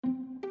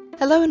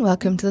Hello and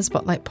welcome to the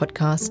Spotlight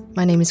podcast.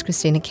 My name is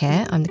Christina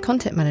Kerr. I'm the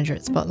content manager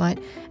at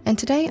Spotlight, and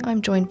today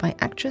I'm joined by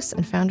actress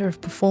and founder of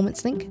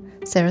Performance Link,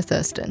 Sarah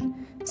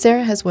Thurston.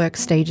 Sarah has worked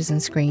stages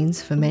and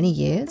screens for many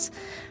years,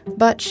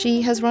 but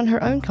she has run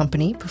her own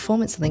company,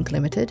 Performance Link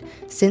Limited,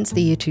 since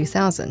the year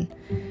 2000,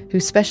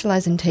 who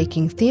specialise in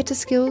taking theatre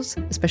skills,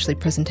 especially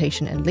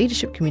presentation and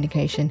leadership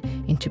communication,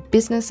 into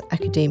business,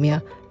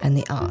 academia and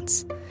the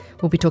arts.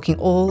 We'll be talking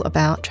all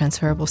about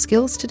transferable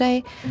skills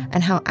today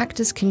and how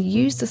actors can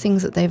use the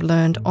things that they've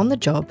learned on the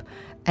job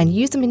and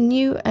use them in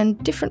new and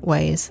different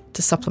ways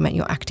to supplement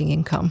your acting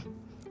income.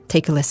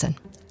 Take a listen.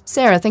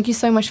 Sarah, thank you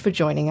so much for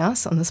joining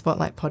us on the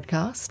Spotlight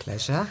podcast.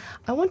 Pleasure.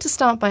 I want to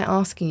start by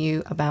asking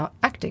you about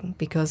acting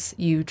because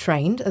you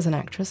trained as an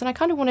actress, and I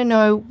kind of want to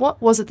know,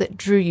 what was it that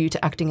drew you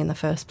to acting in the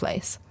first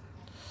place?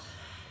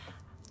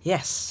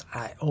 Yes,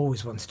 I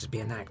always wanted to be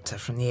an actor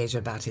from the age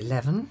of about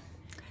 11.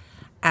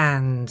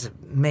 And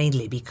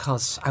mainly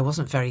because I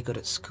wasn't very good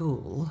at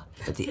school,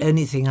 but the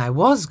only thing I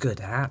was good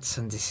at,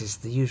 and this is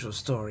the usual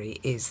story,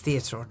 is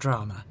theatre or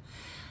drama.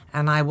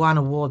 And I won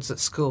awards at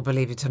school,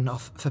 believe it or not,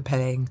 for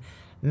playing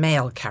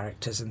male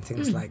characters and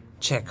things like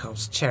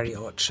Chekhov's Cherry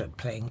Orchard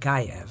playing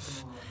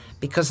Gaev.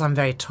 Because I'm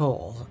very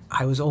tall,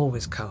 I was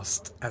always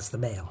cast as the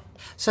male.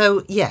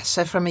 So, yes,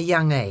 so from a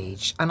young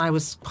age, and I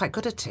was quite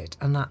good at it,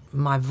 and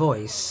my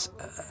voice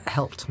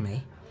helped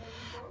me.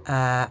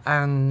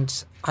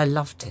 And I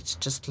loved it,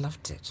 just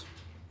loved it.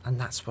 And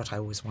that's what I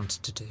always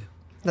wanted to do.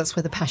 That's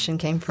where the passion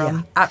came from.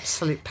 Yeah,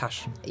 absolute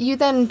passion. You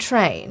then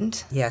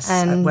trained. Yes,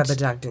 at Webber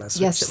Douglas.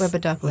 Yes, at Webber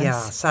Douglas. Yeah,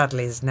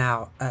 sadly is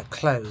now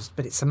closed,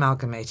 but it's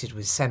amalgamated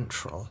with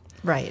Central.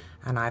 Right.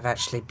 And I've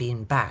actually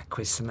been back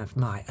with some of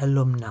my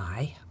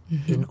alumni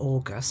in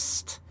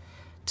August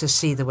to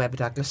see the Webber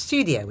Douglas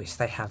studio, which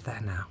they have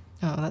there now.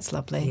 Oh, that's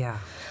lovely. Yeah.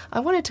 I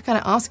wanted to kind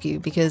of ask you,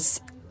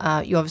 because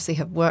you obviously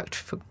have worked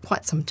for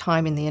quite some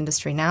time in the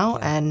industry now,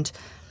 and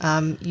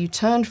you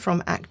turned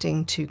from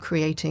acting to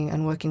creating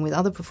and working with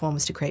other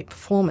performers to create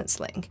Performance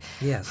Link.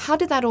 Yes. How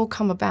did that all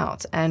come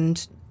about,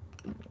 and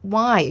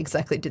why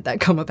exactly did that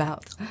come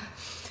about?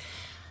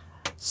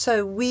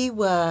 So we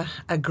were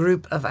a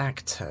group of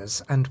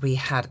actors, and we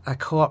had a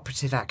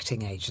cooperative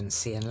acting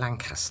agency in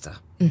Lancaster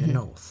in the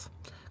north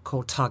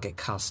called Target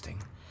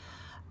Casting.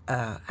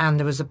 And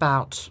there was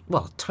about,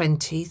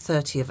 20,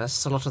 30 of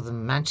us, a lot of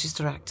them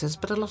Manchester actors,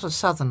 but a lot of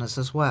Southerners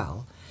as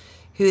well,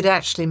 who had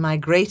actually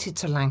migrated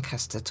to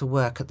Lancaster to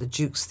work at the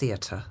Duke's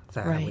Theatre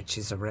there, Right. which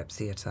is a rep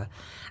theatre,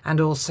 and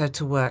also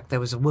to work, there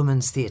was a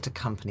women's theatre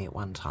company at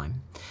one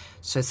time.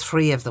 So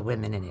 3 of the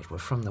women in it were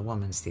from the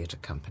women's theatre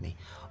company,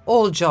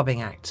 all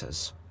jobbing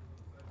actors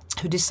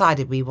who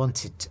decided we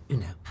wanted,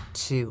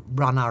 to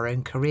run our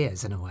own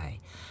careers in a way.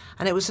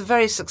 And it was a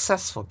very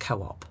successful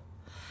co-op.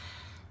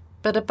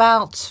 But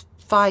about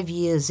 5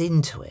 years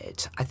into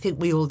it, I think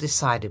we all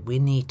decided we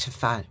needed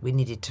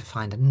to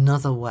find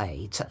another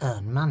way to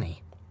earn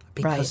money.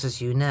 Because, Right. as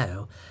you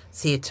know,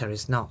 theatre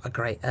is not a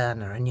great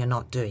earner, and you're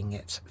not doing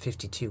it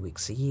 52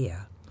 weeks a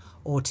year,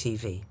 or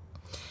TV.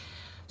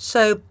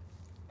 So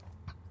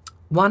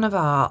one of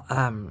our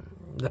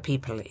the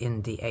people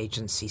in the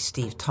agency,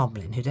 Steve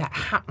Tomlin, who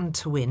happened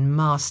to win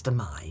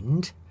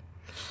Mastermind.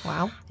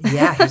 Wow.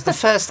 Yeah, he was the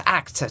first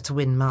actor to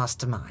win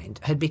Mastermind,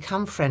 had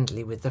become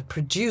friendly with the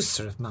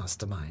producer of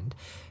Mastermind,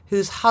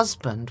 whose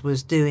husband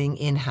was doing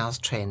in-house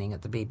training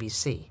at the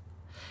BBC.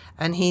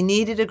 And he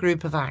needed a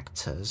group of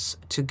actors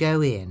to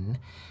go in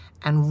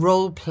and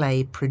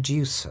role-play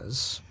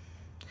producers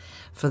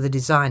for the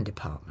design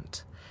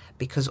department,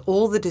 because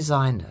all the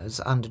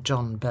designers under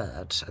John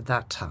Burt at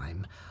that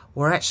time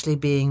were actually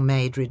being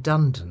made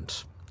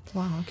redundant.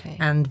 Wow, okay.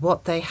 And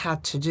what they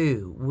had to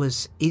do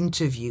was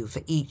interview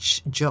for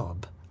each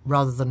job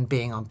rather than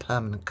being on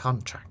permanent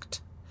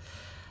contract.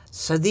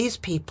 So these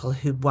people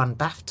who'd won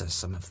BAFTA,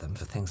 some of them,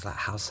 for things like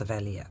House of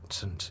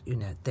Eliot, and,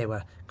 they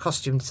were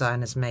costume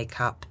designers,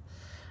 makeup,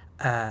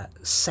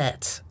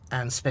 set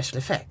and special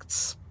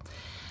effects.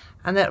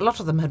 And a lot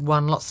of them had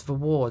won lots of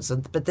awards,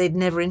 but they'd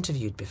never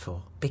interviewed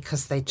before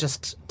because they'd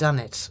just done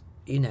it,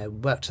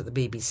 worked at the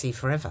BBC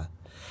forever.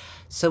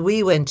 So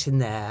we went in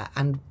there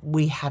and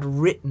we had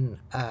written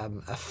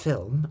a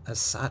film as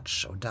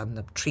such, or done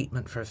the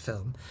treatment for a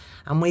film.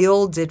 And we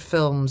all did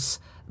films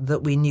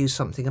that we knew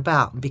something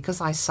about. And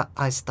because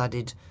I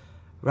studied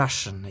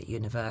Russian at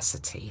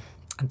university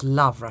and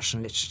love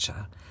Russian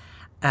literature,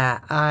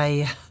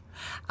 I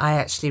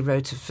actually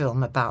wrote a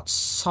film about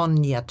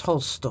Sonia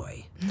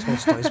Tolstoy,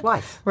 Tolstoy's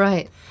wife.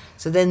 Right.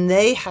 So then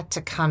they had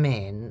to come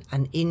in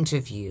and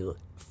interview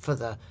for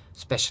the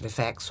special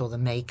effects or the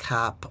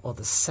makeup or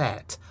the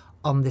set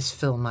on this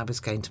film I was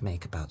going to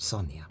make about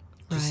Sonia.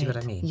 Do you see what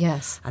I mean?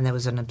 Yes. And there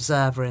was an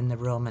observer in the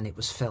room and it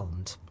was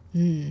filmed.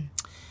 And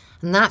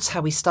that's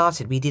how we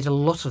started. We did a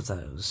lot of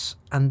those.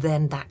 And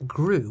then that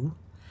grew.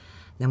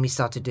 Then we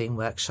started doing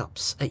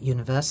workshops at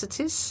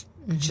universities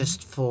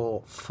just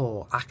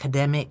for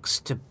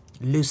academics to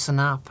loosen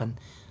up and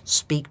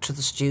speak to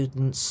the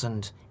students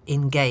and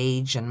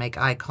engage and make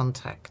eye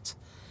contact.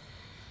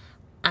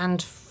 And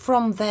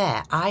from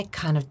there, I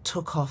kind of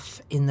took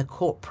off in the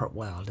corporate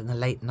world in the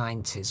late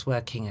 90s,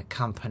 working at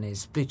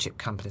companies, blue chip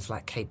companies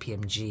like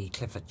KPMG,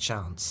 Clifford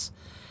Chance,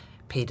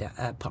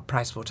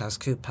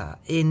 PricewaterhouseCooper,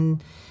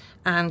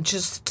 and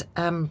just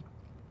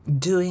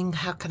doing,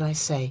 how can I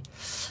say,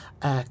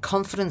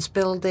 confidence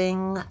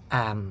building,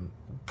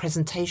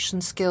 presentation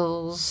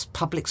skills,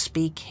 public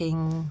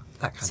speaking,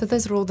 that kind of thing. So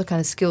those are all the kind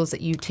of skills that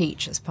you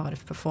teach as part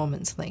of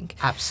Performance Link.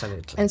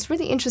 Absolutely. And it's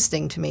really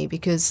interesting to me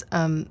because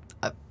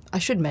I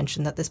should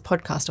mention that this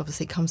podcast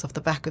obviously comes off the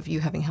back of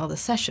you having held a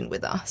session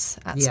with us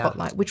at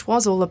Spotlight, which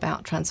was all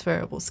about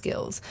transferable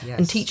skills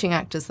and teaching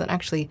actors that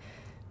actually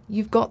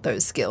you've got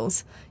those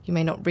skills. You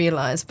may not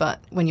realise, but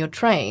when you're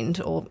trained,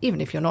 or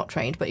even if you're not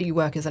trained, but you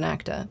work as an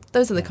actor,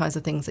 those are the kinds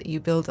of things that you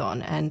build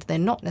on, and they're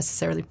not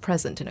necessarily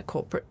present in a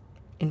corporate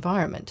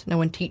environment. No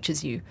one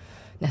teaches you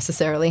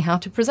necessarily how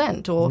to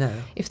present, or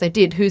if they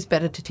did, who's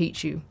better to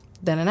teach you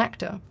than an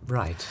actor?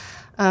 Right.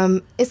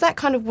 Is that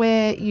kind of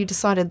where you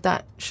decided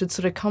that should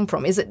sort of come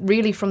from? Is it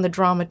really from the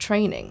drama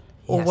training,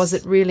 or was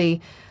it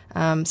really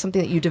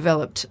something that you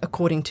developed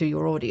according to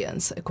your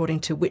audience,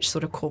 according to which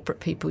sort of corporate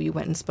people you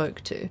went and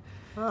spoke to?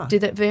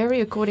 Did it vary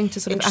according to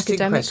sort of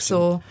academics question.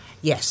 or?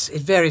 Yes,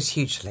 it varies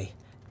hugely,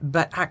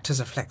 but actors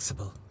are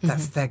flexible.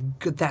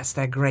 That's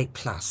their great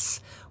plus.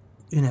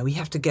 You know, we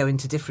have to go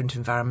into different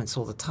environments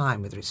all the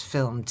time, whether it's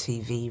film,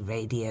 TV,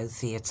 radio,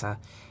 theatre.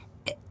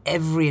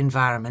 Every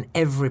environment,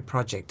 every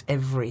project,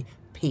 every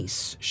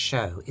piece,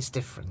 show is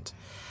different.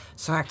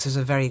 So actors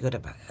are very good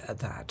at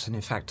that. And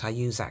in fact, I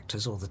use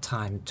actors all the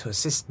time to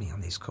assist me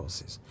on these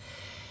courses.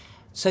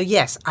 So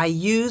yes, I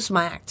use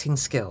my acting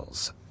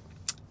skills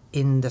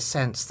in the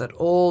sense that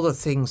all the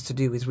things to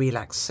do with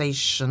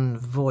relaxation,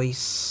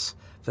 voice,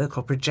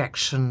 vocal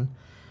projection,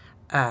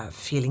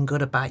 feeling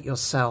good about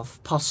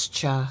yourself,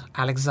 posture,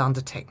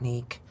 Alexander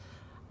technique.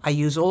 I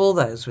use all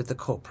those with the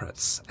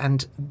corporates,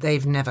 and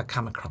they've never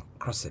come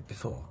across it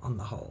before, on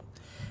the whole.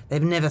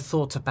 They've never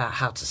thought about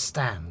how to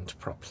stand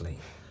properly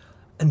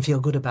and feel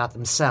good about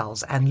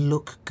themselves and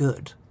look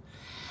good.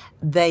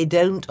 They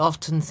don't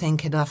often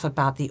think enough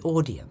about the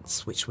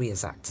audience, which we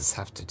as actors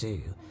have to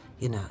do.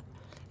 You know,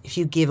 if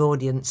you give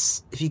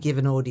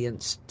an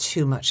audience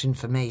too much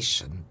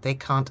information, they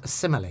can't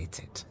assimilate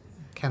it,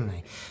 can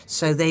they?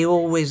 So they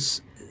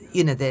always,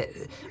 you know,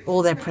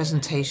 all their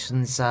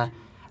presentations are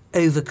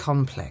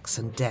over-complex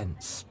and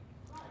dense,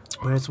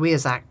 whereas we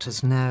as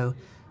actors know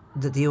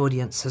that the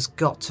audience has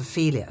got to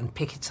feel it and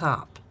pick it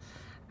up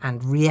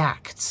and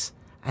react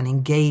and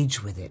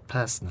engage with it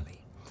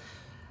personally.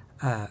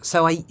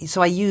 So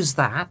I use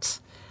that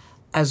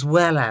as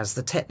well as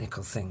the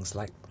technical things,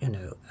 like, you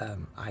know,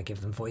 I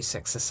give them voice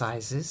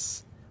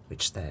exercises,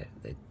 which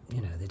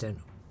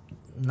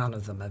none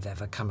of them have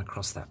ever come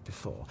across that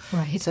before.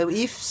 Right. So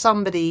if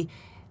somebody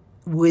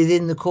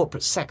within the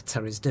corporate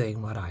sector is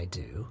doing what I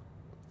do,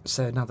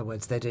 so in other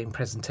words, they're doing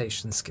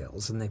presentation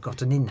skills and they've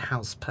got an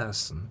in-house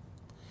person,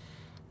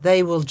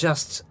 they will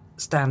just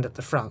stand at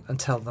the front and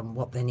tell them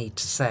what they need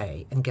to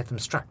say and give them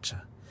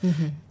structure.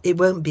 Mm-hmm. It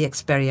won't be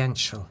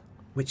experiential,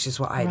 which is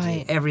what I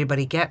do.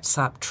 Everybody gets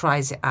up,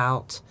 tries it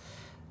out,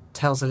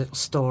 tells a little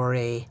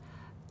story,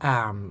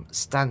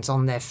 stands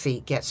on their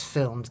feet, gets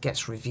filmed,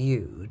 gets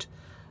reviewed.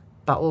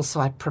 But also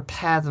I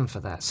prepare them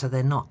for that so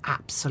they're not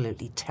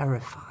absolutely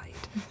terrified.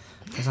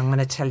 Because I'm going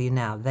to tell you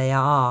now, they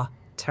are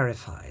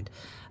terrified.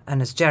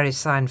 And as Jerry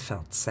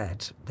Seinfeld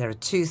said, there are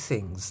two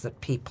things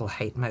that people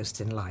hate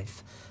most in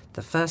life.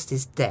 The first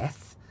is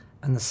death,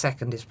 and the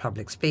second is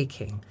public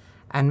speaking.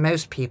 And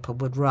most people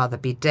would rather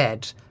be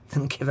dead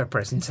than give a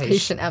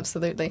presentation.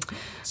 Absolutely.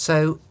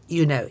 So,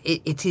 you know,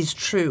 it is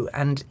true.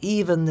 And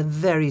even the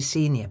very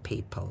senior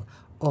people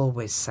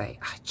always say,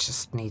 I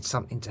just need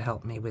something to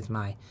help me with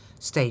my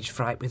stage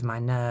fright, with my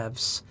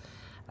nerves,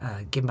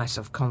 give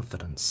myself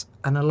confidence.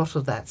 And a lot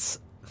of that's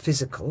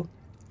physical.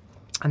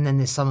 And then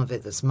there's some of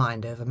it that's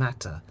mind over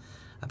matter,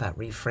 about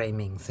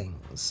reframing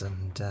things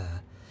and,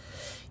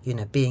 you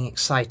know, being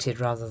excited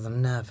rather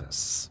than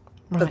nervous.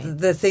 Right. But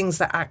the things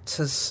that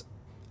actors,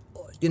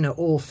 you know,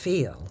 all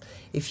feel.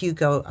 If you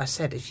go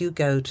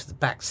to the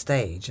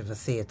backstage of a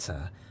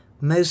theatre,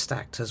 most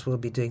actors will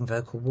be doing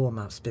vocal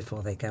warm-ups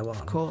before they go on.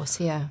 Of course,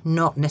 yeah.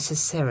 Not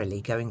necessarily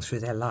going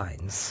through their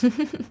lines.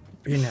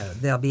 You know,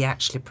 they'll be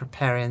actually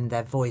preparing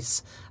their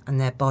voice and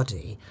their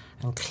body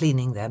and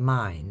cleaning their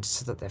mind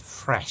so that they're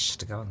fresh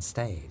to go on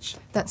stage.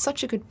 That's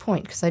such a good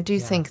point, because I do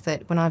think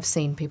that when I've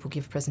seen people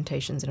give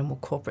presentations in a more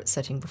corporate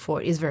setting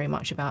before, it is very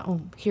much about,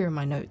 oh, here are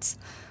my notes.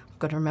 I've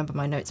got to remember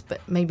my notes,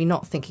 but maybe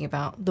not thinking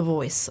about the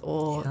voice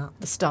or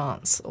the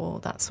stance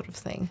or that sort of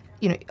thing.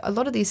 You know, a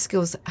lot of these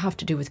skills have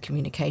to do with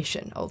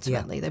communication,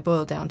 ultimately. They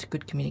boil down to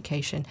good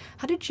communication.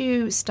 How did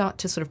you start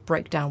to sort of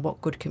break down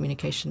what good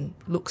communication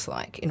looks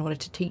like in order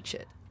to teach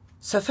it?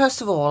 So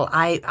first of all,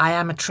 I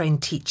am a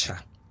trained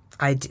teacher.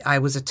 I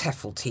was a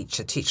TEFL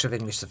teacher of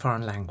English as a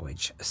foreign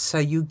language. So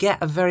you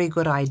get a very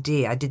good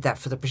idea. I did that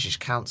for the British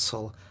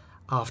Council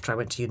after I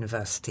went to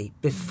university,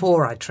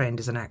 before I trained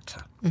as an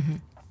actor. Mm-hmm.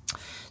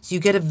 So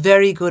you get a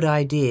very good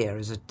idea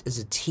as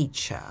a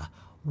teacher,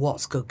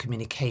 what's good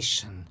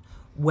communication,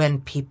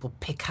 when people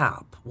pick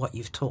up what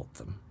you've taught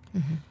them.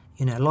 Mm-hmm.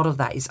 You know, a lot of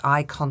that is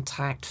eye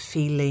contact,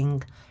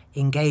 feeling,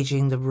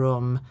 engaging the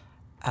room.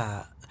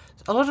 A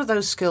lot of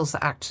those skills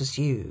that actors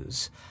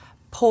use,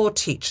 poor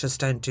teachers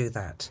don't do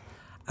that.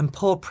 And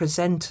poor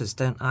presenters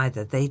don't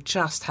either. They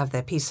just have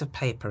their piece of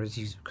paper, as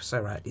you so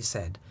rightly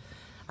said,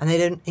 and they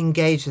don't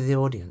engage with the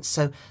audience.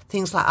 So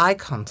things like eye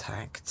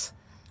contact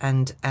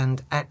and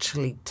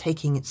actually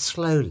taking it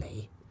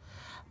slowly,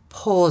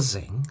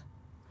 pausing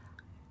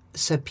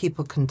so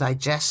people can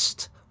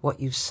digest what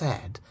you've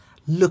said,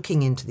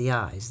 looking into the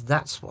eyes,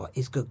 that's what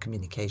is good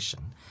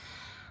communication.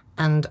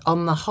 And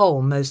on the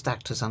whole, most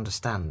actors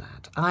understand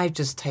that. I've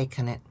just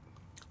taken it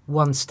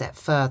one step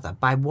further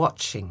by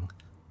watching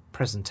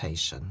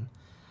presentation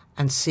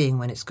and seeing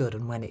when it's good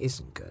and when it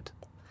isn't good.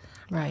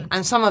 Right.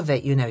 And some of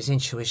it, you know, is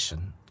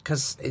intuition,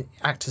 because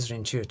actors are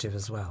intuitive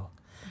as well.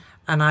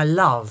 And I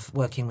love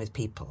working with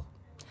people.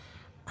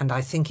 And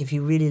I think if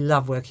you really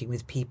love working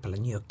with people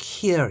and you're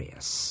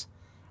curious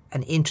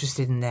and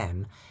interested in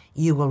them,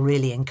 you will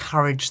really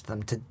encourage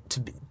them to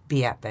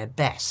be at their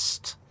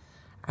best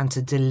and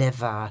to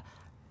deliver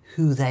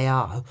who they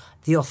are,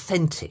 the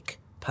authentic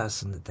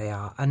person that they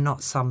are, and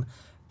not some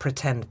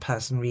pretend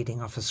person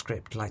reading off a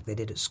script like they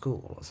did at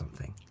school or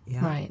something.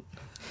 Yeah. Right.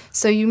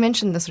 So you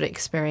mentioned the sort of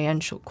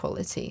experiential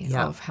quality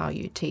of how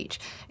you teach.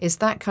 Is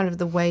that kind of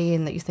the way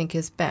in that you think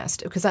is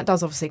best? Because that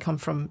does obviously come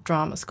from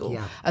drama school,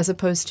 as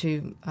opposed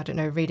to, I don't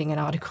know, reading an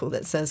article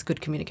that says good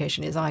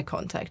communication is eye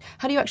contact.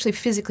 How do you actually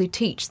physically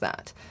teach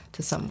that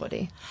to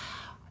somebody?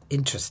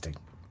 Interesting.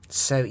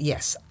 So,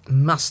 yes,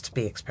 must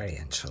be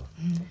experiential.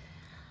 Mm.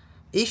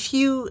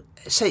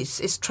 So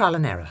it's trial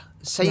and error.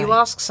 So you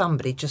ask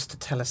somebody just to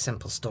tell a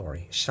simple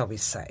story, shall we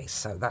say.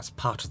 So that's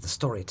part of the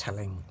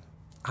storytelling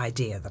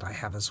idea that I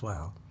have as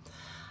well.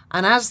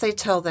 And as they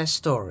tell their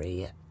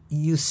story,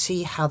 you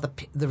see how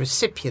the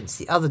recipients,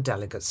 the other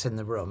delegates in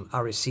the room,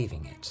 are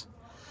receiving it.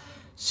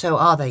 So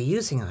are they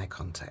using eye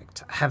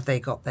contact? Have they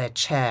got their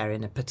chair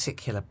in a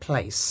particular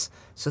place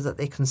so that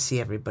they can see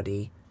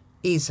everybody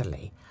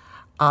easily?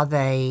 Are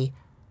they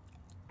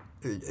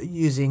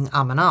using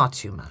and ah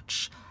too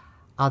much?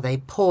 Are they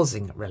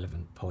pausing at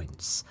relevant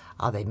points?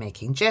 Are they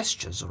making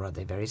gestures, or are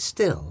they very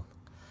still?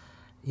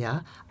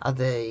 Yeah, are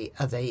they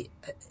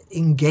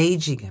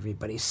engaging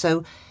everybody?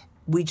 So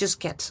we just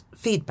get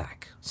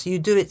feedback. So you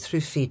do it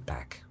through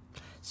feedback.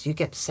 So you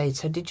get to say,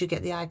 so did you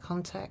get the eye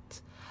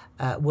contact?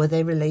 Were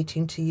they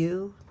relating to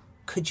you?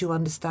 Could you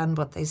understand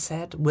what they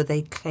said? Were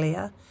they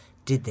clear?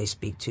 Did they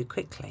speak too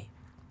quickly?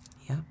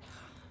 Yeah.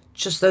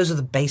 Just those are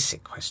the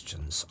basic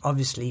questions.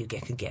 Obviously, you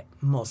can get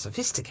more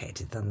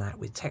sophisticated than that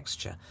with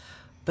texture.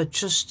 But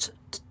just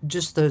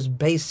those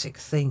basic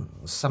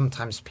things,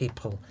 sometimes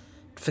people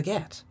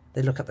forget.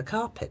 They look at the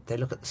carpet. They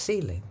look at the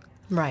ceiling.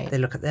 Right. They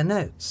look at their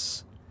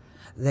notes.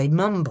 They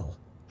mumble.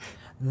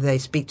 They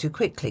speak too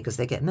quickly because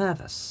they get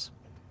nervous.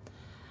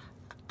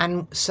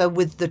 And so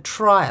with the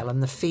trial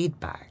and the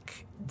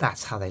feedback,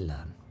 that's how they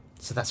learn.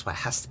 So that's why it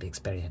has to be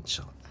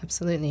experiential.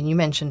 Absolutely. And you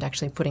mentioned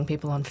actually putting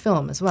people on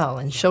film as well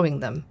and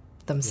showing them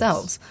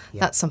themselves. Yes. Yeah.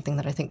 That's something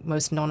that I think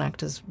most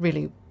non-actors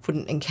really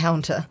wouldn't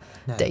encounter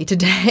day to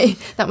day.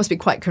 That must be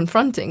quite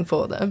confronting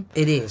for them.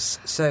 It is.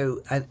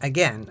 So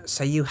again,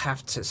 so you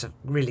have to, it's a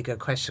really good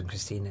question,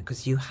 Christina,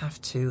 because you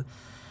have to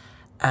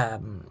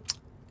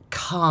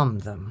calm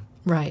them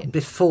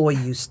before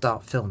you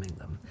start filming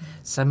them.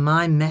 So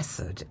my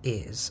method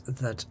is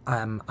that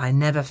I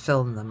never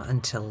film them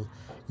until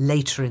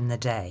later in the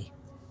day.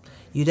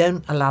 You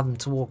don't allow them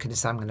to walk in and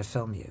say, I'm going to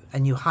film you.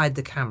 And you hide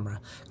the camera,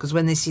 because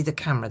when they see the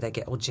camera, they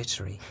get all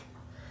jittery.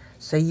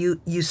 So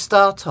you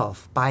start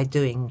off by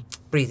doing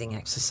breathing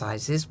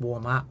exercises,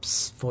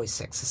 warm-ups, voice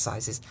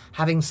exercises,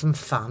 having some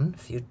fun, a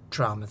few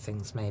drama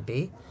things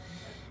maybe,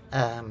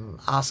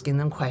 asking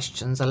them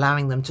questions,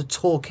 allowing them to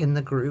talk in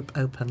the group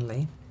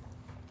openly.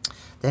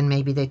 Then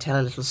maybe they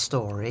tell a little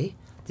story.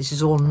 This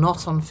is all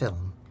not on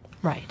film.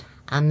 Right.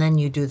 And then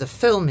you do the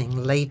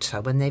filming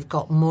later when they've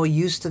got more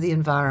used to the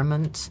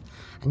environment,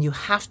 and you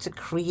have to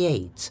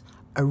create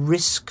a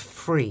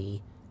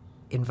risk-free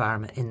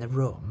environment in the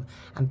room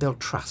and build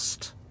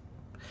trust.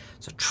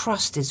 So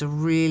trust is a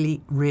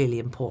really, really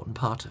important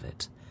part of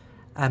it.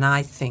 And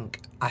I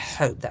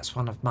hope that's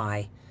one of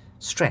my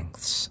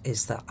strengths,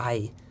 is that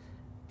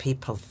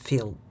people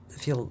feel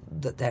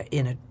that they're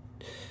in a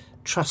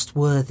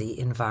trustworthy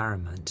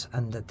environment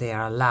and that they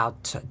are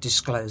allowed to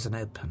disclose and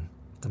open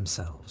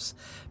themselves,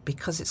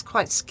 because it's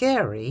quite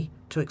scary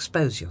to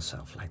expose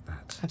yourself like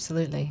that.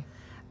 Absolutely.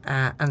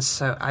 And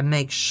so I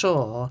make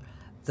sure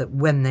that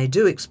when they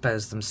do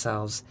expose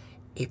themselves,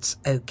 it's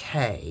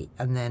okay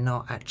and they're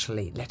not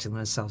actually letting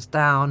themselves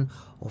down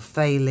or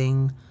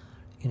failing.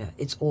 You know,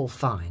 it's all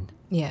fine.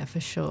 Yeah, for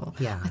sure.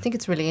 Yeah. I think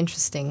it's really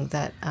interesting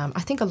that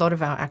I think a lot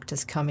of our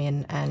actors come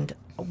in and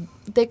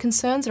their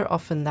concerns are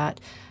often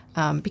that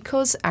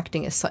because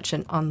acting is such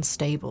an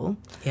unstable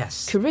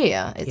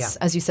career, it's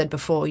as you said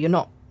before, you're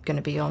not going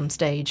to be on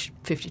stage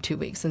 52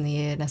 weeks in the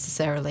year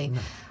necessarily. No.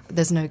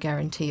 There's no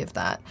guarantee of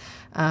that.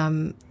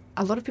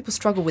 A lot of people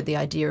struggle with the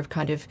idea of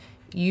kind of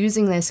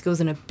using their skills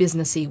in a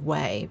businessy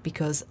way,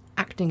 because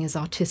acting is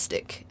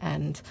artistic,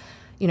 and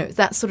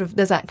that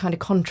there's that kind of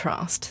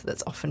contrast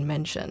that's often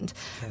mentioned.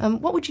 Yeah.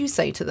 What would you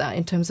say to that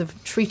in terms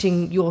of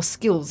treating your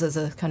skills as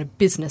a kind of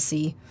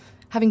businessy,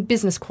 having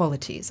business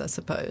qualities, I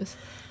suppose?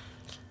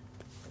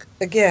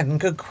 Again,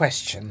 good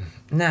question.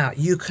 Now,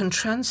 you can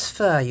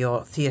transfer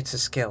your theatre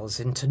skills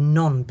into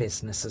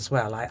non-business as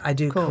well. I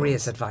do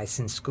careers advice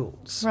in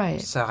schools.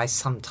 Right. So I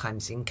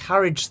sometimes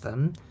encourage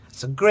them.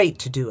 It's great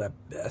to do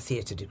a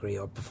theatre degree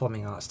or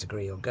performing arts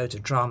degree or go to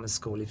drama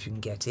school if you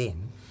can get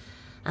in.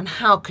 And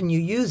how can you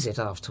use it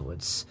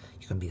afterwards?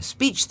 You can be a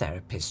speech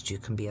therapist. You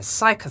can be a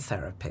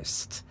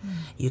psychotherapist.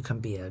 You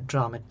can be a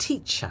drama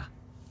teacher.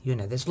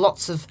 There's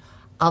lots of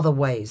other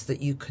ways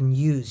that you can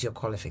use your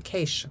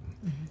qualification.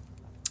 Mm-hmm.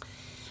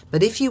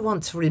 But if you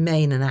want to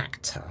remain an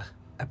actor,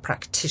 a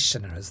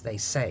practitioner, as they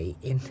say,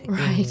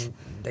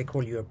 they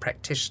call you a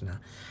practitioner,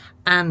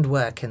 and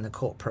work in the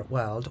corporate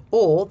world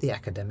or the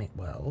academic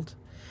world,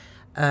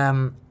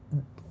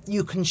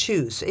 you can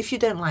choose. If you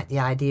don't like the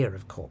idea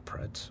of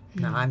corporate,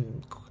 now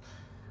I'm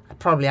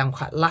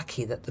quite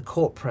lucky that the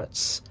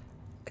corporates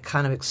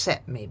kind of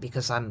accept me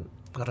because I've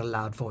got a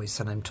loud voice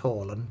and I'm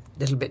tall and a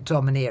little bit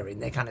domineering.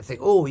 They kind of think,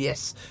 oh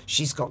yes,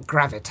 she's got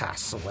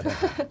gravitas or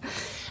whatever.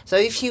 So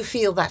if you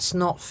feel that's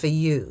not for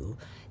you,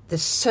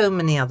 there's so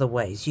many other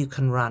ways. You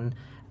can run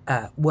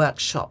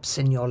workshops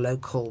in your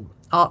local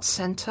arts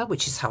centre,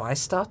 which is how I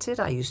started.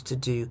 I used to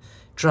do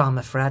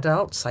drama for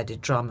adults. I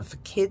did drama for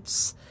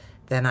kids.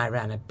 Then I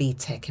ran a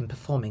BTEC in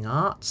performing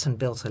arts and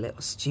built a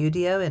little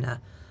studio in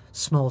a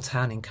small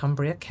town in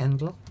Cumbria,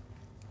 Kendal.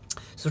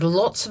 So there are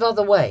lots of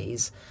other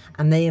ways.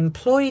 And they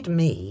employed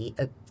me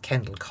at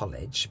Kendal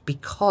College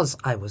because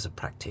I was a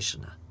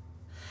practitioner.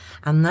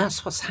 And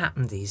that's what's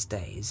happened these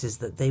days, is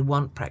that they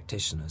want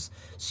practitioners.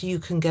 So you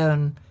can go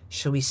and,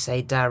 shall we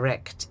say,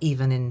 direct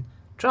even in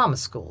drama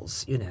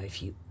schools.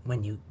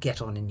 When you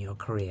get on in your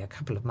career, a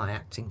couple of my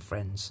acting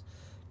friends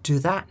do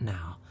that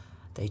now.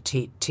 They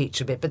teach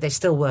a bit, but they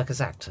still work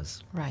as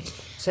actors. Right.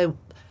 So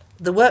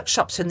the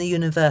workshops in the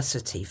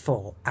university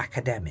for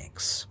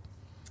academics,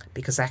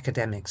 because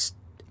academics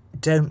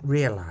don't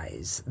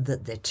realise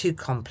that they're too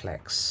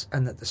complex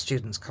and that the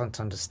students can't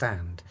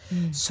understand.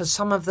 So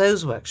some of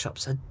those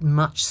workshops are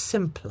much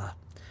simpler,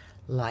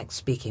 like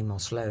speaking more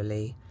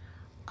slowly,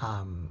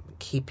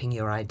 keeping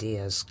your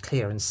ideas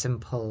clear and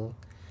simple,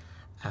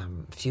 a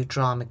few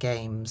drama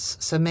games.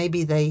 So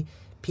maybe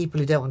people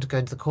who don't want to go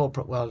into the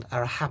corporate world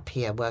are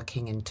happier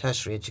working in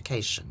tertiary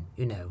education,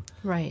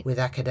 right, with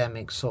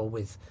academics or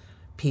with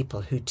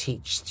people who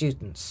teach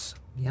students,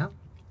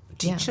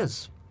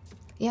 teachers.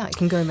 Yeah, it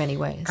can go many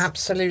ways.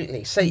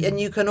 Absolutely. So, and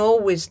you can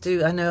always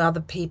I know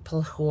other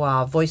people who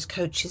are voice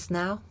coaches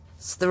now.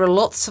 So there are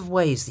lots of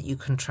ways that you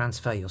can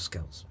transfer your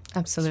skills.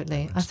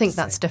 Absolutely. I think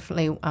that's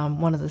definitely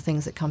one of the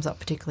things that comes up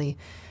particularly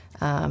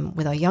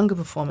with our younger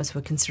performers who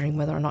are considering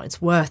whether or not it's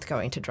worth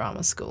going to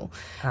drama school.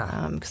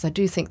 Because I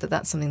do think that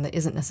that's something that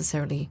isn't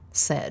necessarily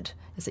said,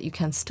 is that you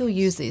can still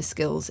use these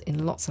skills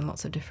in lots and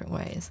lots of different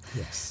ways.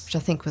 Yes. Which I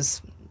think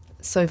was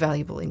so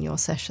valuable in your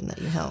session that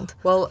you held.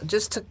 Well,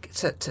 just to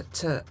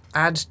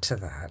add to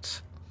that,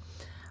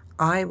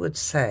 I would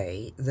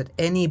say that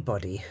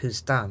anybody who's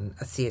done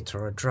a theatre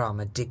or a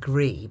drama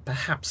degree,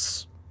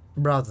 perhaps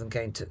rather than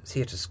going to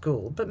theatre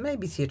school, but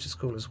maybe theatre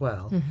school as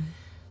well,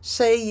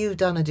 say you've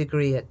done a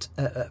degree at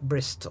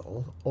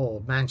Bristol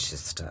or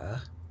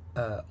Manchester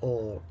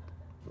or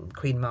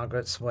Queen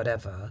Margaret's,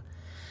 whatever,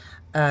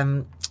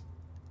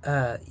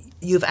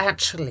 you've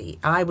actually,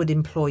 I would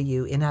employ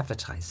you in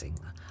advertising.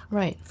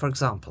 Right. For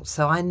example.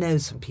 So I know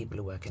some people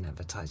who work in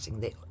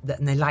advertising,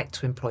 and they like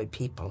to employ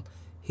people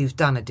who've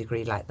done a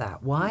degree like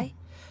that. Why?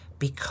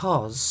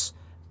 Because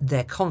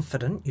they're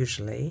confident,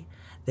 usually.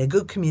 They're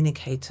good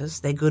communicators.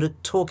 They're good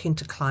at talking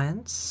to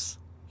clients.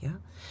 Yeah.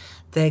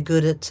 They're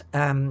good at,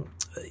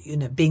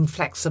 being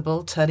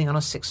flexible, turning on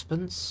a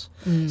sixpence.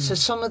 So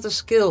some of the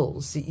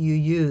skills that you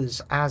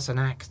use as an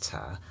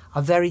actor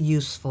are very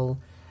useful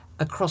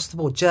across the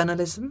board.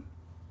 Journalism.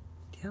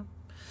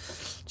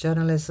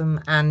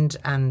 Journalism and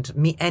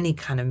any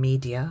kind of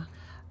media.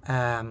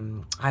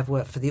 I've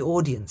worked for the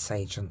Audience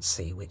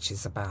Agency, which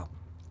is about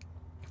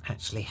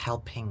actually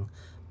helping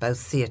both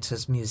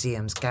theatres,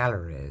 museums,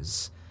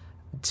 galleries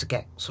to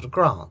get sort of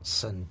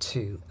grants and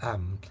to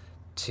how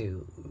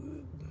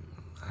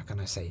can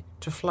I say,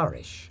 to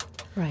flourish.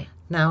 Right.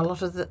 Now, a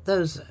lot of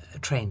those are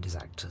trained as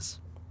actors,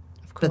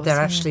 of course, but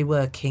they're actually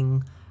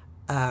working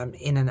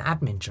in an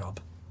admin job.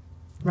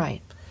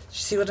 Right. Do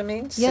you see what I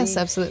mean? Yes,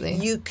 absolutely.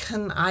 You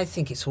can. I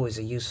think it's always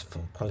a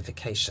useful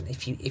qualification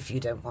if you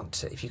don't want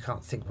to, if you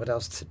can't think what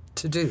else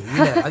to do.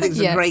 I think it's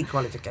a great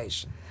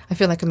qualification. I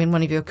feel like I'm in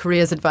one of your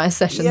careers advice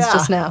sessions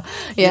just now.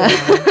 Yeah.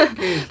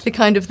 The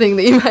kind of thing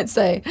that you might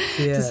say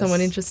to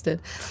someone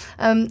interested.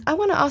 I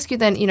want to ask you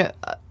then,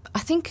 I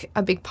think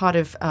a big part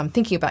of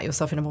thinking about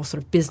yourself in a more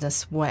sort of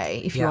business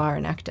way, if you are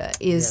an actor,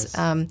 is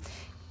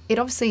it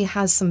obviously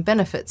has some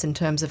benefits in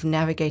terms of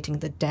navigating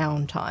the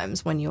down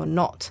times when you're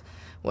not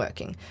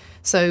working.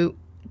 So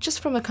just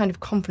from a kind of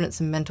confidence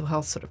and mental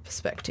health sort of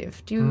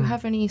perspective, do you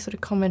have any sort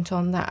of comment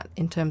on that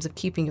in terms of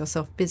keeping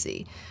yourself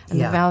busy and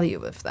the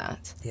value of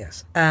that?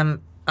 Yes.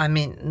 I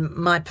mean,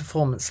 my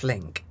Performance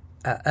Link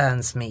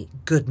earns me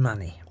good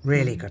money,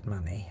 really good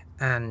money,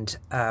 and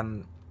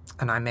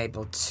I'm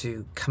able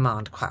to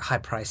command quite high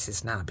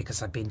prices now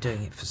because I've been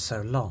doing it for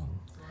so long,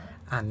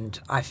 and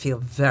I feel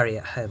very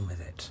at home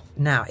with it.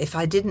 Now, if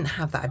I didn't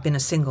have that, I've been a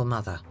single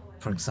mother,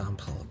 for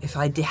example. If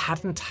I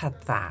hadn't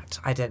had that,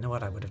 I don't know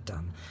what I would have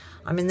done.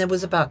 I mean, there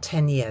was about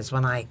 10 years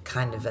when I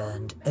kind of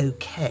earned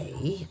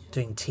okay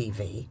doing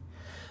TV,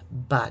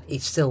 but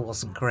it still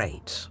wasn't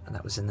great, and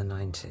that was in the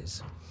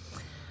 90s.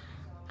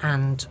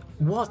 And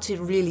what it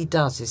really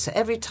does is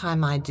every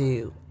time I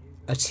do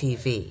a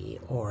TV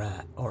or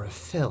a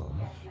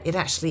film, it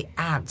actually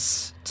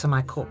adds to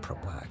my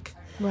corporate work.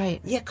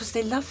 Right. Yeah, because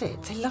they love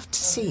it. They love to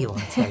see you on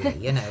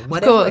telly,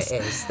 whatever it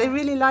is. They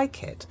really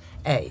like it,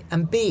 A.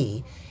 And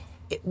B,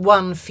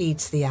 one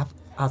feeds the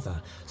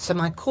other. So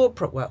my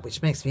corporate work,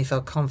 which makes me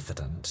feel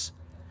confident,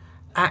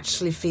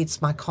 actually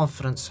feeds my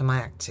confidence for my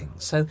acting.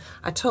 So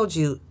I told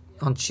you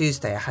on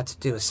Tuesday I had to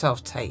do a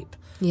self-tape,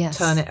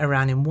 turn it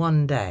around in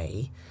one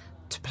day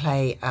to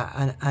play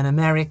an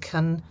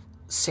American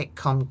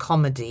sitcom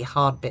comedy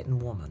hard-bitten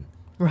woman.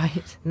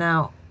 Right.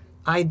 Now,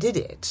 I did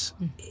it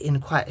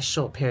in quite a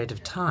short period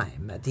of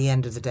time at the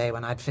end of the day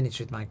when I'd finished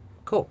with my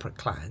corporate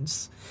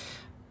clients,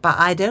 but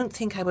I don't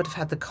think I would have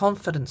had the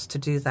confidence to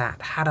do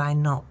that had I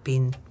not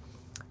been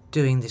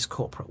doing this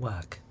corporate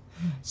work.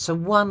 So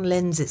one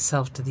lends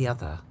itself to the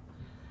other,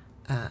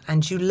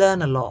 and you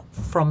learn a lot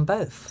from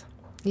both.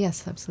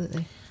 Yes,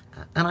 absolutely.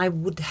 And I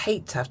would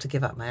hate to have to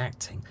give up my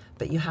acting,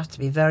 but you have to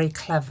be very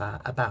clever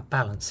about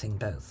balancing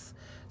both.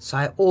 So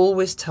I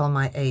always tell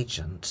my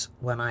agent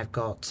when I've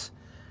got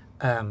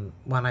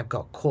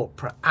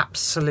corporate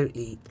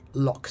absolutely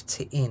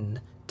locked in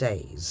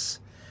days.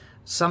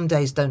 Some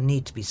days don't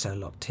need to be so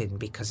locked in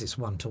because it's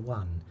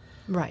one-to-one.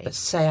 Right. But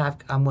say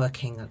I'm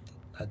working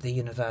at the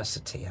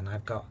university and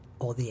I've got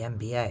all the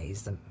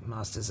MBAs, the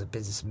Masters of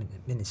Business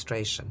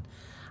Administration,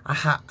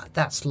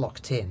 that's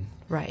locked in.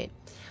 Right.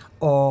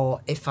 Or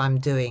if I'm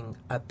doing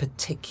a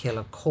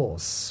particular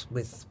course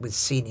with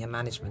senior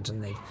management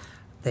and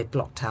they've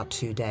blocked out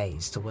 2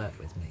 days to work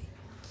with me.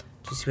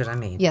 Do you see what I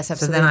mean? Yes,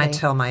 absolutely. So then I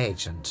tell my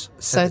agent.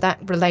 So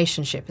that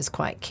relationship is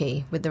quite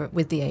key with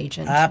the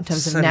agent in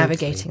terms of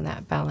navigating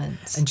that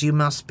balance. And you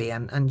must be.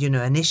 And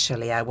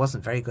initially I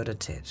wasn't very good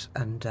at it.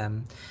 And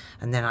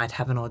then I'd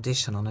have an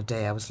audition on a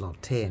day I was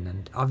locked in.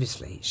 And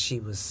obviously she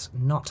was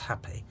not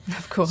happy.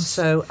 Of course.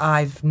 So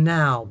I've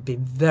now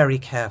been very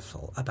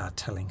careful about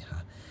telling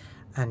her.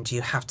 And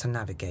you have to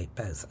navigate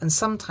both. And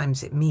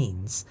sometimes it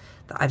means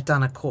that I've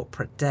done a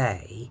corporate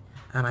day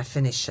and I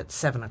finish at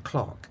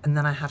 7:00 and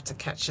then I have to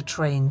catch a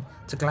train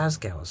to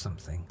Glasgow or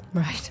something.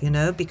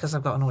 Right. Because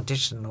I've got an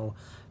audition or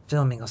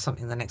filming or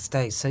something the next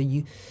day. So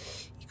you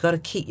got to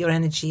keep your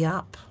energy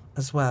up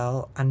as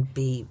well and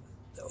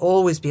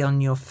always be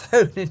on your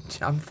phone,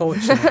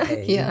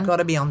 unfortunately. Yeah. You've got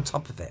to be on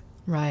top of it.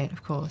 Right,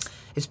 of course.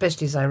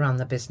 Especially as I run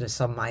the business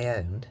on my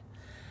own.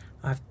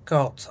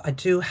 I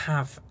do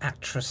have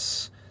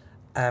actress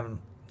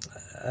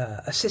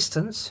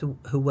assistants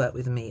who work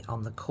with me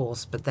on the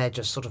course, but they're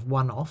just sort of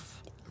one-off.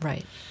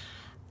 Right.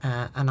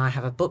 And I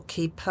have a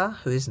bookkeeper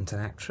who isn't an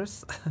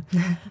actress.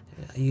 I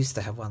used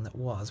to have one that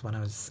was when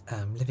I was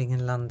living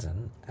in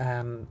London.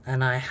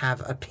 And I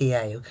have a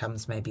PA who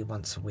comes maybe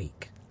once a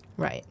week.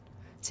 Right.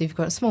 So you've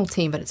got a small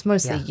team, but it's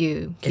mostly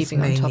you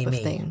keeping on top of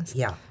things.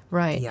 Yeah.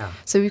 Right. Yeah.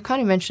 So we've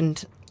kind of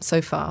mentioned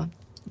so far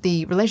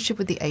the relationship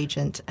with the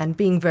agent and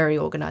being very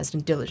organised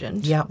and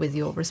diligent with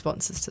your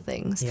responses to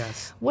things.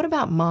 Yes. What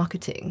about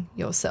marketing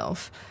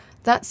yourself?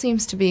 That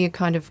seems to be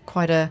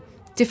quite a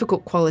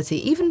difficult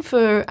quality, even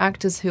for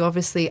actors who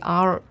obviously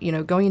are,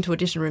 going into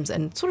audition rooms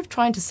and sort of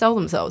trying to sell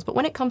themselves. But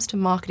when it comes to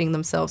marketing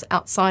themselves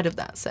outside of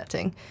that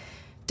setting,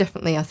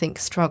 definitely, I think,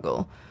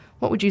 struggle.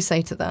 What would you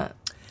say to that?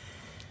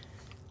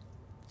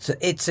 So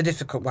it's a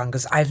difficult one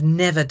because I've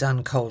never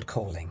done cold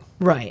calling.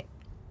 Right.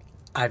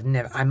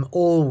 I'm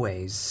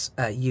always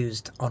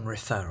used on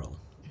referral.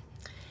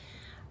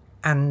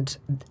 And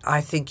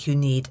I think you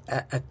need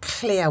a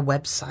clear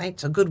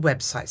website, a good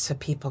website, so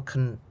people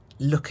can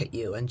look at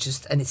you and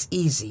it's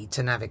easy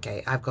to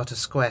navigate. I've got a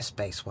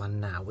Squarespace one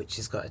now, which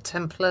has got a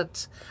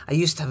template. I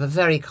used to have a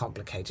very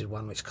complicated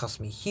one, which cost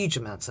me huge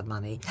amounts of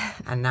money.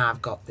 And now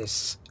I've got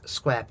this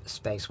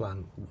Squarespace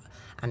one,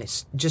 and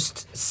it's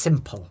just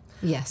simple.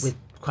 Yes. With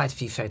quite a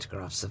few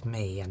photographs of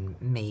me and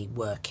me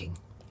working.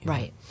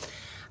 Right.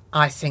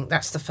 I think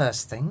that's the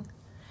first thing.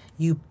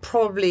 You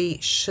probably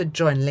should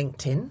join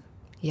LinkedIn.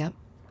 Yep.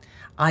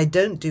 I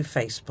don't do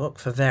Facebook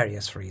for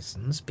various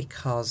reasons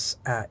because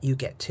you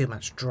get too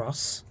much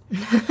dross.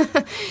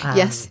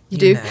 Yes, you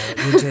do.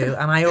 You do.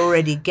 And I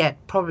already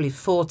get probably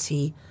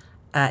 40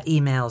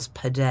 emails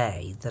per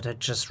day that are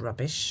just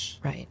rubbish.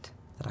 Right.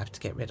 That I have to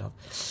get rid of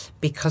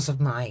because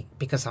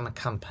I'm a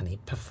company,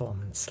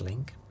 Performance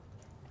Link.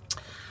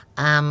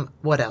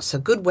 What else? A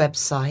good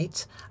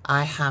website.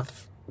 I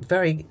have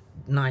very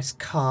nice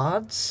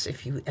cards.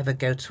 If you ever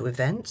go to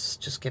events,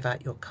 just give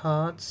out your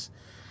cards.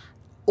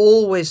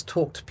 Always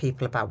talk to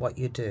people about what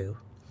you do.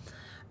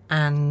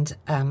 And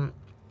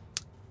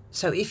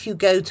so if you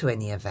go to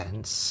any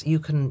events, you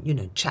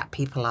can, chat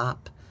people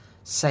up,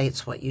 say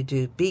it's what you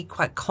do. Be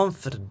quite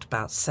confident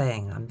about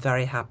saying, I'm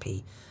very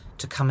happy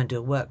to come and do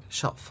a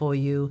workshop for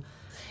you.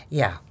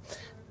 Yeah.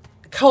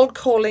 Cold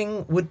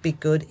calling would be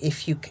good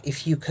if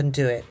you can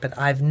do it, but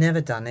I've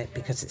never done it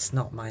because it's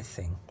not my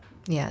thing.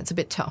 Yeah, it's a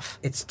bit tough.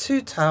 It's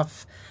too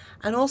tough.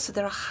 And also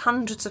there are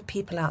hundreds of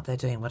people out there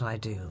doing what I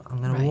do. I'm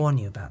going to warn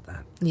you about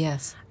that.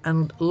 Yes.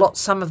 And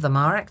some of them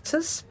are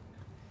actors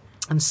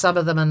and some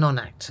of them are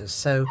non-actors.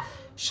 So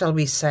shall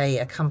we say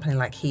a company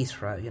like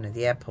Heathrow,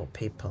 the airport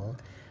people,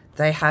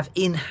 they have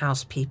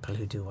in-house people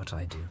who do what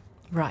I do.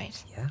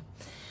 Right. Yeah.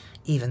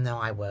 Even though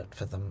I worked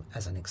for them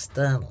as an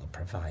external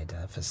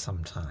provider for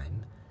some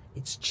time,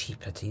 it's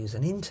cheaper to use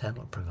an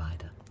internal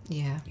provider.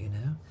 Yeah.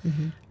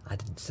 Mm-hmm. I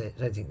don't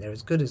think they're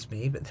as good as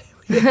me, but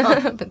there we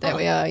are. But there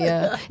we are,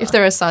 yeah. If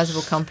they're a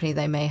sizable company,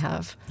 they may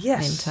have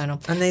an internal.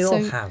 And they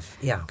all have,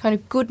 yeah. Kind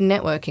of good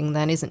networking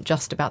then isn't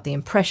just about the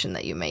impression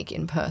that you make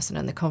in person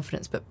and the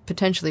confidence, but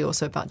potentially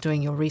also about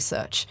doing your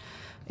research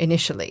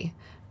initially,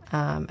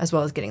 as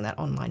well as getting that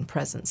online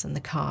presence and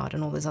the card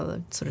and all those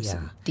other sort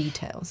of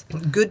details.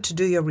 Good to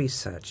do your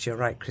research. You're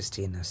right,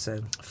 Christina.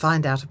 So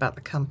find out about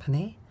the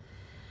company.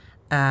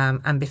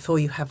 And before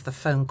you have the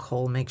phone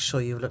call, make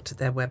sure you've looked at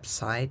their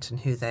website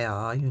and who they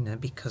are,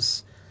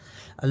 because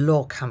a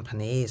law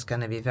company is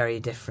going to be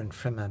very different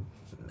from a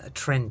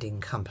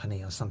trending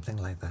company or something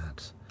like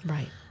that.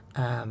 Right.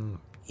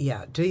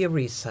 Do your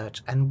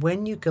research. And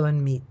when you go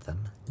and meet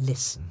them,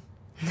 listen.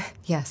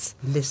 Yes.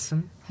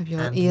 Listen. Have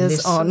your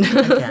ears on.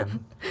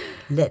 Again.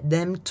 Let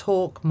them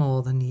talk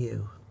more than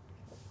you.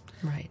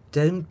 Right.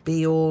 Don't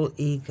be all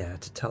eager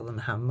to tell them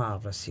how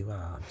marvellous you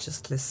are.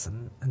 Just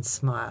listen and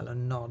smile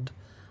and nod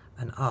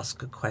and ask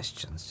good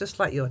questions, just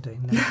like you're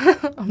doing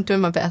now. I'm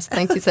doing my best.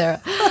 Thank you,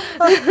 Sarah.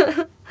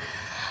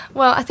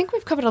 Well, I think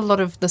we've covered a lot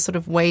of the sort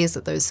of ways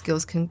that those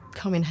skills can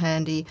come in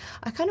handy.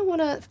 I kind of want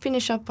to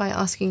finish up by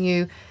asking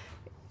you,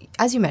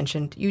 as you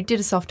mentioned, you did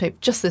a self-tape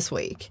just this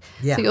week.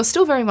 Yeah. So you're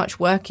still very much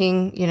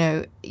working,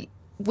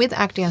 with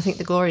acting. I think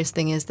the glorious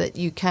thing is that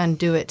you can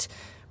do it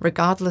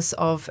regardless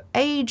of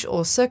age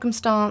or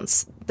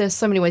circumstance. There's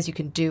so many ways you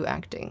can do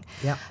acting.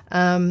 Yeah.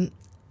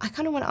 I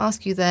kind of want to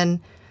ask you then,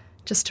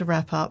 just to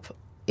wrap up,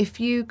 if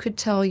you could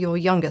tell your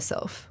younger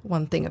self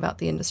one thing about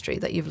the industry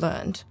that you've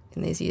learned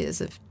in these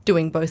years of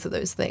doing both of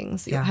those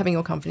things, having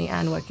your company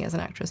and working as an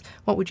actress,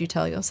 what would you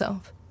tell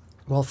yourself?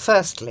 Well,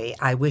 firstly,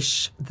 I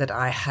wish that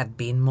I had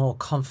been more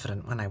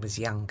confident when I was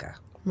younger.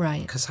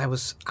 Right. Because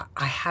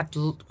I had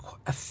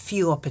a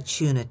few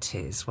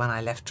opportunities when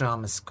I left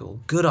drama school,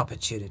 good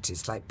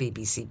opportunities like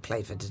BBC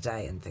Play for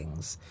Today and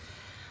things.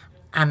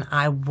 And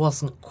I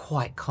wasn't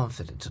quite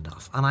confident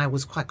enough. And I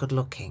was quite good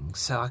looking,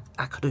 so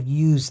I could have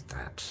used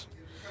that.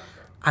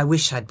 I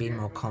wish I'd been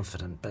more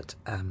confident, but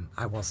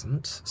I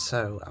wasn't.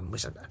 So I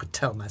wish I could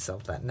tell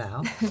myself that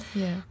now.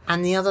 Yeah.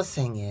 And the other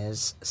thing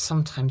is,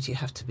 sometimes you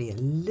have to be a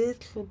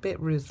little bit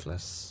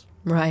ruthless.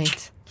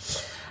 Right.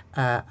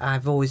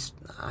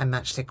 I'm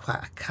actually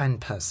quite a kind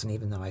person,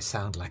 even though I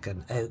sound like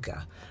an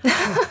ogre.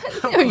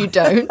 No, you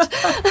don't.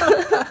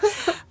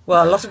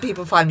 Well, a lot of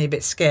people find me a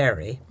bit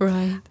scary.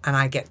 Right. And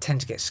I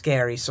tend to get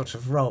scary sort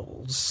of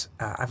roles.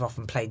 I've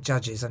often played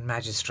judges and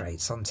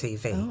magistrates on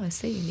TV. Oh, I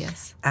see,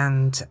 yes.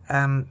 And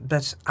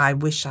but I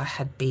wish I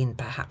had been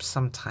perhaps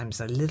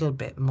sometimes a little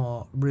bit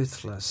more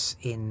ruthless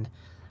in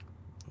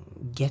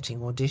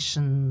getting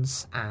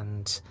auditions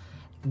and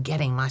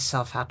getting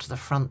myself out to the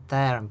front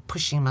there and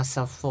pushing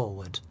myself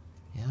forward.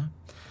 Yeah.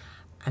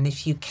 And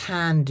if you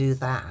can do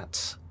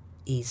that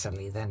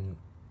easily, then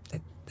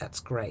that's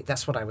great.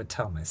 That's what I would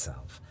tell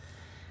myself.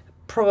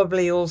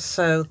 Probably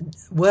also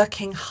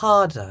working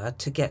harder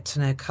to get to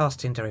know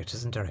casting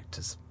directors and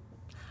directors.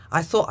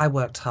 I thought I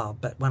worked hard,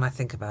 but when I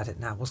think about it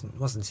now, it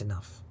wasn't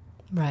enough.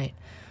 Right.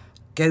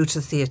 Go to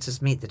theatres,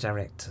 meet the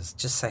directors,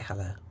 just say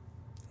hello.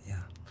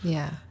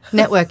 Yeah.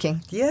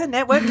 Networking. Yeah,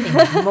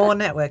 networking. More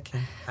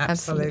networking.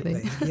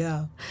 Absolutely.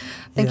 Yeah.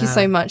 Thank you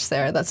so much,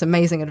 Sarah. That's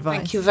amazing advice.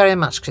 Thank you very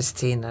much,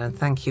 Christina, and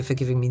thank you for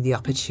giving me the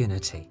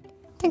opportunity.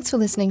 Thanks for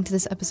listening to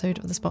this episode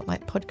of the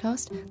Spotlight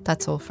podcast.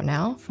 That's all for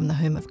now from the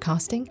home of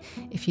casting.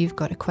 If you've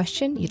got a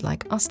question you'd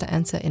like us to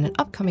answer in an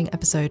upcoming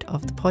episode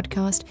of the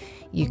podcast,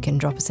 you can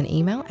drop us an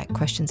email at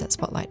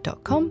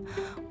questions@spotlight.com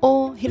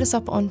or hit us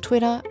up on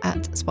Twitter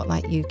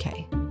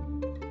 @SpotlightUK.